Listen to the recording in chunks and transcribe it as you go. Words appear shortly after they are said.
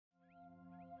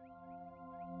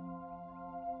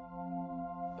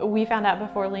We found out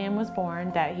before Liam was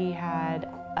born that he had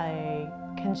a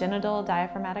congenital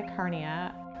diaphragmatic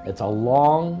hernia. It's a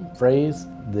long phrase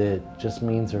that just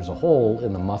means there's a hole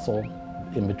in the muscle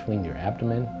in between your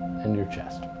abdomen and your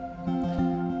chest.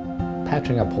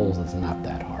 Patching up holes is not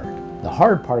that hard. The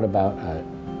hard part about a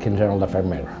congenital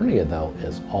diaphragmatic hernia, though,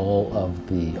 is all of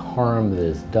the harm that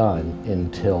is done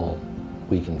until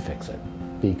we can fix it.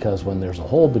 Because when there's a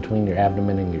hole between your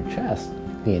abdomen and your chest,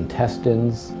 the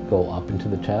intestines go up into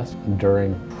the chest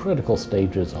during critical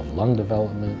stages of lung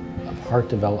development, of heart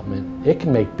development. It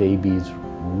can make babies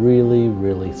really,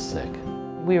 really sick.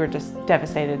 We were just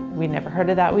devastated. We never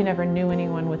heard of that. We never knew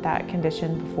anyone with that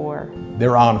condition before. They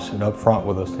were honest and upfront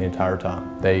with us the entire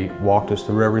time. They walked us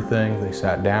through everything. They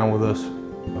sat down with us.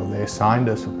 They assigned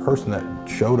us a person that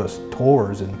showed us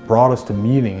tours and brought us to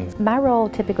meetings. My role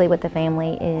typically with the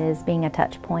family is being a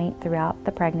touch point throughout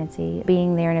the pregnancy,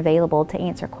 being there and available to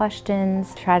answer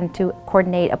questions, trying to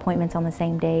coordinate appointments on the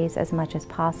same days as much as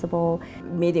possible.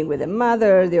 Meeting with the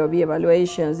mother, the OB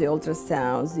evaluations, the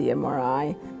ultrasounds, the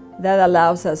MRI. That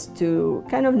allows us to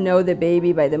kind of know the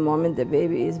baby by the moment the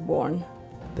baby is born.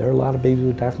 There are a lot of babies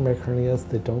with diaphragmatic hernias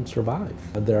that don't survive.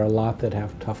 There are a lot that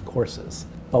have tough courses.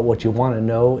 But what you want to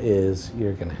know is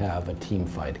you're going to have a team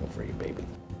fighting for your baby.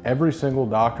 Every single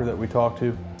doctor that we talked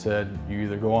to said, you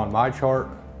either go on my chart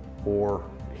or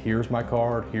here's my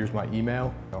card, here's my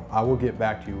email. I will get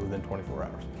back to you within 24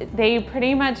 hours. They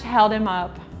pretty much held him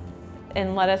up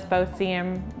and let us both see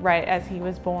him right as he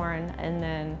was born, and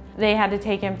then they had to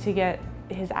take him to get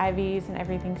his IVs and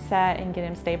everything set and get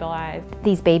him stabilized.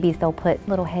 These babies, they'll put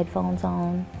little headphones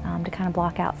on to kind of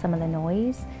block out some of the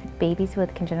noise. Babies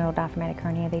with congenital diaphragmatic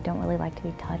hernia, they don't really like to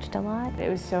be touched a lot. It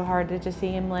was so hard to just see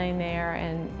him laying there,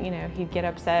 and he'd get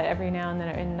upset every now and then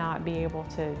and not be able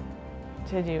to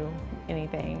do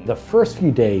anything. The first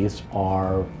few days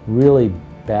are really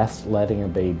best letting a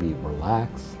baby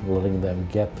relax, letting them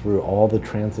get through all the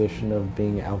transition of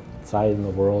being outside in the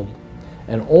world.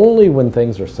 And only when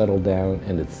things are settled down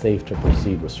and it's safe to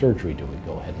proceed with surgery do we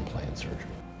go ahead and plan surgery.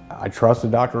 I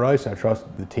trusted Dr. Rice, I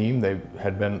trusted the team. They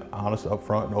had been honest,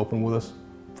 upfront, and open with us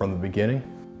from the beginning.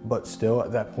 But still,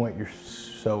 at that point, you're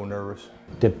so nervous.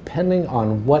 Depending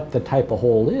on what the type of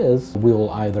hole is,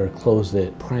 we'll either close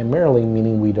it primarily,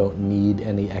 meaning we don't need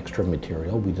any extra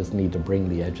material, we just need to bring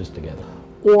the edges together.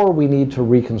 Or we need to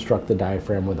reconstruct the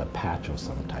diaphragm with a patch of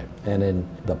some type. And in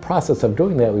the process of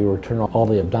doing that, we return all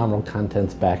the abdominal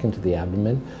contents back into the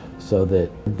abdomen so that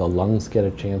the lungs get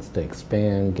a chance to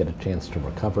expand, get a chance to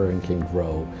recover, and can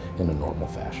grow in a normal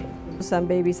fashion. Some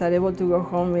babies are able to go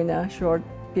home in a short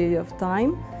period of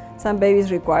time. Some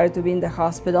babies require to be in the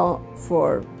hospital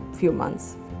for a few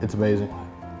months. It's amazing.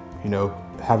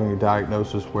 Having a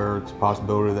diagnosis where it's a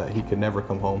possibility that he could never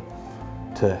come home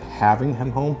to having him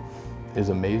home is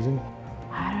amazing.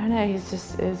 I don't know,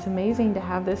 it's amazing to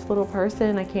have this little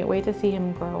person. I can't wait to see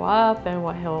him grow up and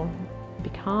what he'll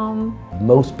become.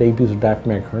 Most babies with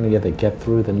diaphragmatic hernia that get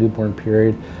through the newborn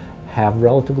period have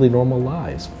relatively normal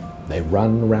lives. They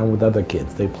run around with other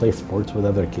kids, they play sports with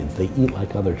other kids, they eat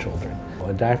like other children.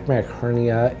 A diaphragmatic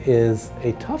hernia is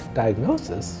a tough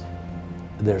diagnosis.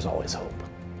 There's always hope.